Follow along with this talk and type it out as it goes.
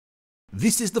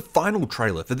This is the final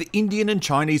trailer for the Indian and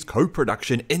Chinese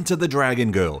co-production Enter the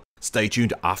Dragon Girl. Stay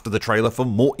tuned after the trailer for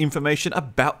more information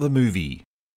about the movie.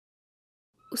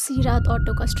 उसी रात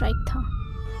auto का strike था।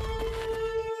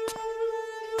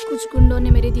 कुछ गुंडों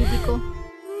ने मेरी दीदी को,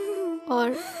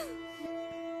 और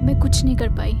मैं कुछ नहीं कर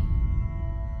पाई।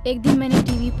 एक दिन मैंने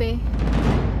टीवी पे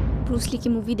ब्रूस ली की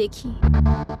मूवी देखी।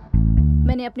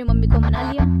 मैंने अपनी मम्मी को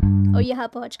मना लिया और यहाँ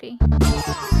पहुँच गई।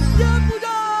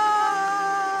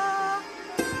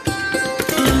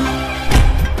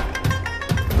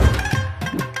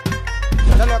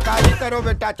 चलो काजी करो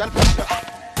बेटा, चल।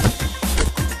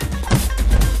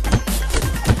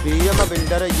 पीएम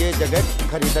बिल्डर ये जगह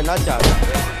खरीदना चाहता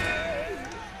है।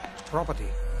 Property,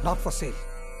 not for sale.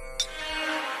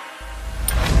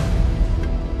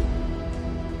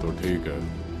 तो ठीक है,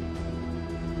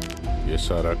 ये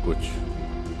सारा कुछ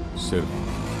सिर्फ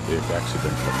एक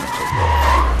एक्सीडेंट करना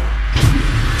चाहिए।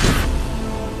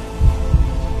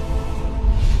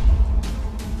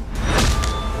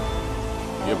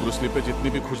 ये ब्रूस ली पे जितनी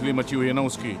भी खुजली मची हुई है ना,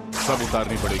 उसकी सब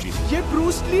उतारनी पड़ेगी। ये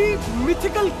ब्रूस ली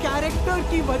मिथिकल कैरेक्टर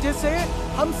की वजह से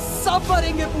हम सब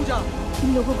मरेंगे पूजा।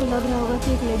 इन लोगों को लग रहा होगा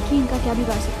कि एक लड़की इनका क्या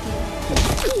बिगाड़ सकती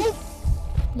है,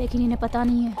 लेकिन इन्हें पता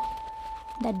नहीं है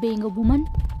that being a woman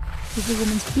is a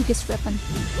woman's biggest weapon.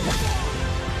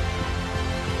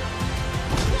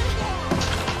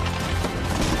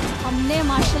 हमने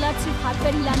मार्शल आर्ट सिर्फ हाथ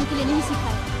पैर हिलाने के लिए नहीं सीखा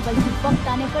है, बल्कि वक्त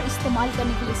आने पर इस्तेमाल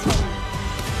करने के लिए सीखा है।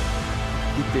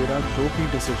 कि तेरा जो भी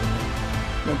डिसीजन है,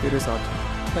 मैं तेरे साथ हूँ।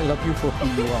 I love you for who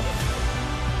you are.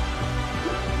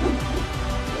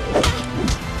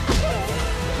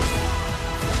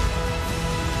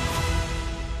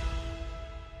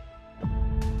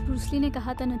 Bruce Lee ने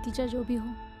कहा था, नतीजा जो भी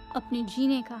हो, अपने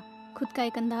जीने का खुद का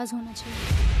एक अंदाज होना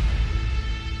चाहिए।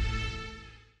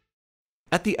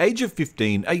 At the age of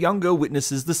 15, a young girl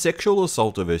witnesses the sexual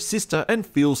assault of her sister and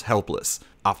feels helpless.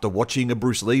 After watching a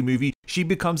Bruce Lee movie, she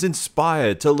becomes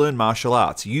inspired to learn martial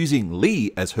arts, using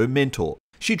Lee as her mentor.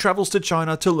 She travels to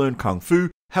China to learn Kung Fu.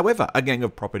 However, a gang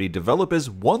of property developers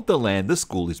want the land the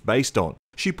school is based on.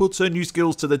 She puts her new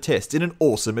skills to the test in an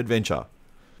awesome adventure.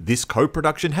 This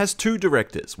co-production has two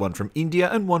directors, one from India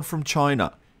and one from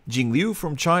China. Jing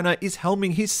from China is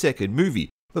helming his second movie.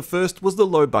 The first was the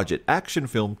low-budget action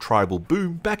film Tribal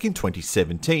Boom back in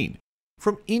 2017.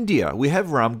 From India, we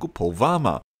have Gopal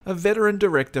Varma, a veteran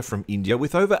director from India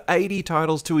with over 80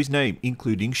 titles to his name,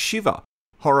 including Shiva,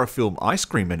 horror film Ice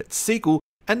Cream and its sequel,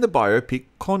 and the biopic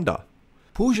Konda.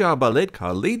 Pooja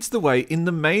Bhaledkar leads the way in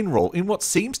the main role in what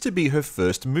seems to be her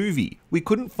first movie. We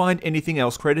couldn't find anything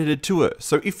else credited to her,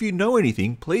 so if you know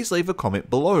anything, please leave a comment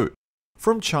below.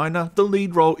 From China, the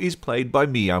lead role is played by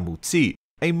Miya,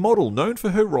 a model known for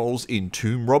her roles in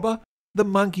Tomb Robber, The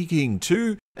Monkey King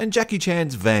 2, and Jackie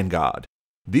Chan's Vanguard.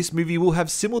 This movie will have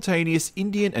simultaneous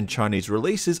Indian and Chinese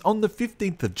releases on the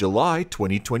 15th of July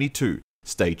 2022.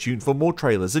 Stay tuned for more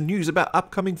trailers and news about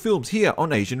upcoming films here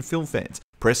on Asian Film Fans.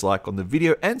 Press like on the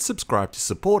video and subscribe to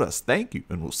support us. Thank you,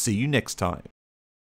 and we'll see you next time.